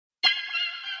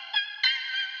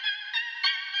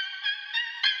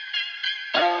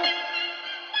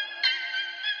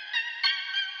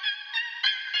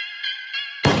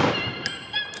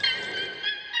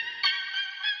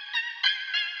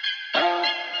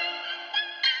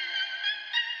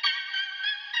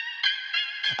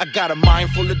I got a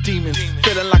mind full of demons,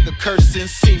 feeling like a curse in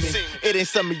semen. It ain't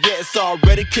summer yet, it's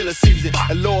already killer season.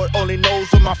 And Lord only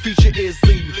knows where my future is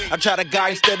leading. I try to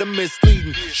guide instead of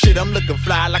misleading. Shit, I'm looking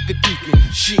fly like a deacon.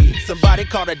 Shit, somebody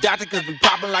call a doctor cause we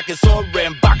popping like it's all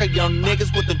red. Baka young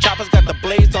niggas with the choppers got the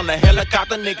blades on the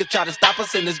helicopter. Niggas try to stop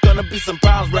us and there's gonna be some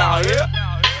problems round here.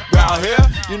 Round here,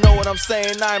 you know what I'm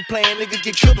saying? I ain't playing, niggas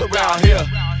get killed around here.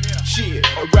 Shit,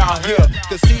 around here.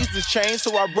 The seasons change,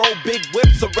 so I roll big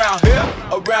whips around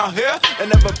here, and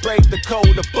never break the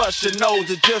code to bust your nose.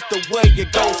 It's just the way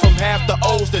it goes from half the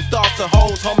O's and thoughts of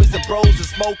hoes, homies and bros, and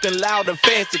smoking loud and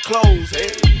fancy clothes.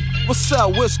 Hey. What's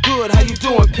up? What's good? How you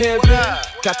doing,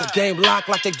 Pimpin'? Got the game locked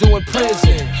like they do in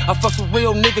prison. I fucks with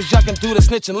real niggas, y'all can do the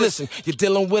snitching. Listen, you're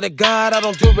dealing with a god, I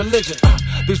don't do religion.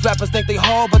 These rappers think they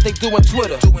hard, but they doing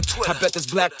Twitter. I bet this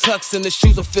black tux and the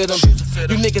shoes will fit them.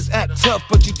 You niggas act tough,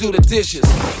 but you do the dishes.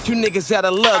 You niggas out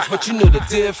of luck, but you knew the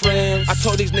difference. I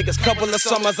told these niggas couple of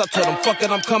summers, I told them, fuck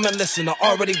it, I'm coming. Listen, I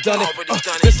already done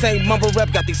it. This ain't mumble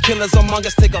rap, got these killers among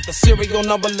us. Take off the serial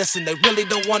number, listen, they really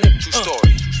don't want it. True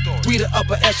story. We the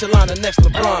upper echelon, the next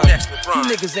LeBron.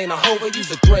 You niggas ain't a hoe, use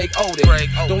a Greg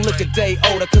Oden. Don't look a day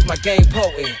older, cause my game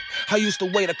potent. I used to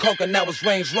wait a coca, now it's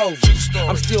Range Rover.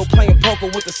 I'm still playing poker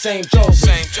with the same jokers.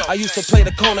 I used to play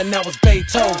the corner, now it's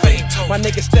Beethoven. My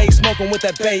niggas stay smoking with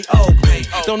that Bay Oak.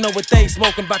 Don't know what they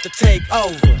smoking, about to take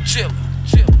over. Chill.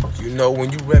 You know,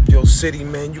 when you rep your city,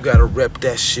 man, you gotta rep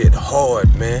that shit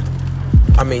hard, man.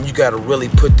 I mean, you gotta really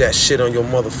put that shit on your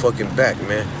motherfucking back,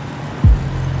 man.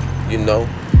 You know,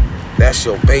 that's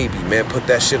your baby, man. Put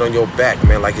that shit on your back,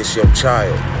 man, like it's your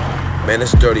child. Man,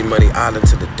 it's Dirty Money Island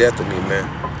to the death of me, man.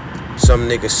 Some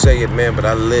niggas say it, man, but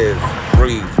I live,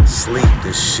 breathe, sleep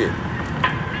this shit.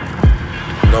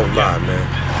 No lie,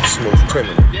 man. Smooth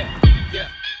criminal. Yeah.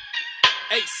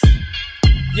 Ace.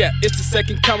 Yeah, it's the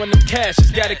second coming of cash.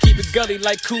 Just gotta keep it gully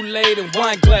like Kool-Aid and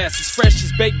wine glasses. Fresh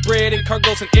as baked bread and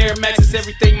cargos and Air Maxes.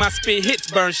 Everything my spit hits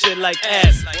burn shit like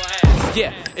acid.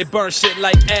 Yeah, it burns shit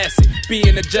like acid.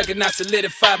 Being a juggernaut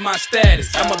solidified my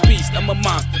status. I'm a beast, I'm a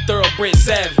monster, thoroughbred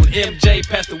savage. When MJ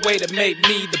passed away, that made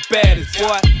me the baddest.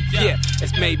 Boy, yeah,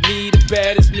 it's made me the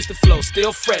baddest. Mr. Flow,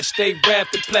 still fresh, stay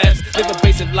wrapped in plastic. Live a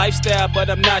basic lifestyle, but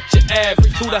I'm not your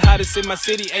average. Who the hottest in my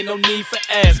city? Ain't no need for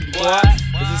asking, boy.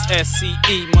 Cause it's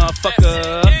SCE,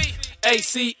 motherfucker.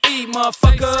 ACE,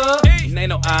 motherfucker. And ain't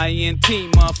no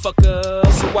INT, motherfucker.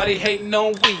 So why they hating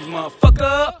on we,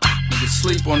 motherfucker? Niggas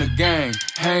sleep on the game,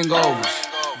 hangovers.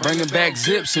 Bringing back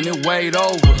zips and it weighed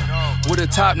over. With a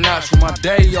top notch for my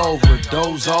day over.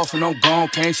 Doze off and I'm gone,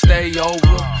 can't stay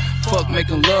over. Fuck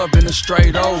making love, been a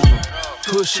straight over.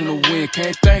 Pushing the wind,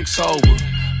 can't think sober.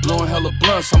 Blowing hella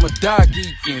blunts, I'ma die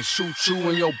geeking. Shoot you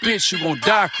and your bitch, you gon'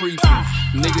 die creeping.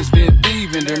 Niggas been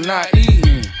thieving, they're not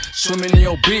eating. Swimming in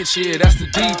your bitch, yeah, that's the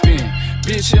deep end.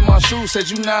 Bitch in my shoes, said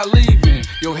you not leaving.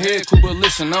 Your head cool, but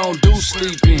listen, I don't do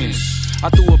sleep-ins. I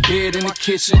threw a bed in the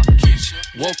kitchen.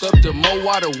 Woke up to more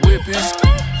water whipping.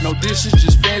 No dishes,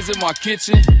 just fans in my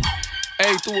kitchen.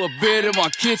 Ayy, threw a bed in my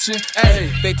kitchen.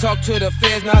 Ayy, they talk to the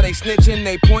feds, now they snitching.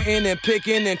 They pointing and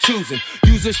picking and choosing.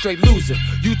 Use a straight loser.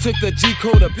 You took the G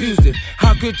code, abused it.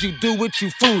 How could you do it, you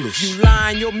foolish? You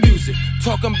lying your music.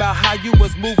 Talking about how you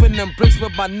was moving them bricks,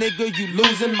 but my nigga, you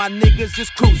losing. My niggas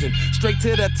just cruising. Straight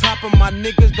to the top of my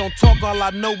niggas don't talk, all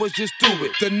I know is just do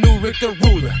it. The new Rick the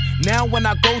ruler. Now when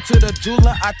I go to the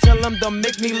jeweler, I tell them to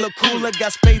make me look cooler.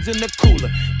 Got spades in the cooler.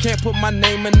 Can't put my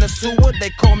name in the sewer. They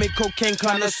call me cocaine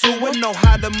connoisseur. Know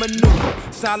how to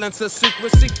maneuver. Silence of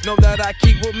secrecy. Know that I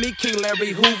keep with me King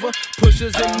Larry Hoover.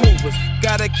 Pushers and movers.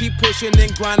 Gotta keep pushing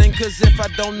and grinding, cause if I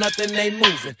don't, nothing ain't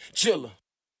moving. Chiller.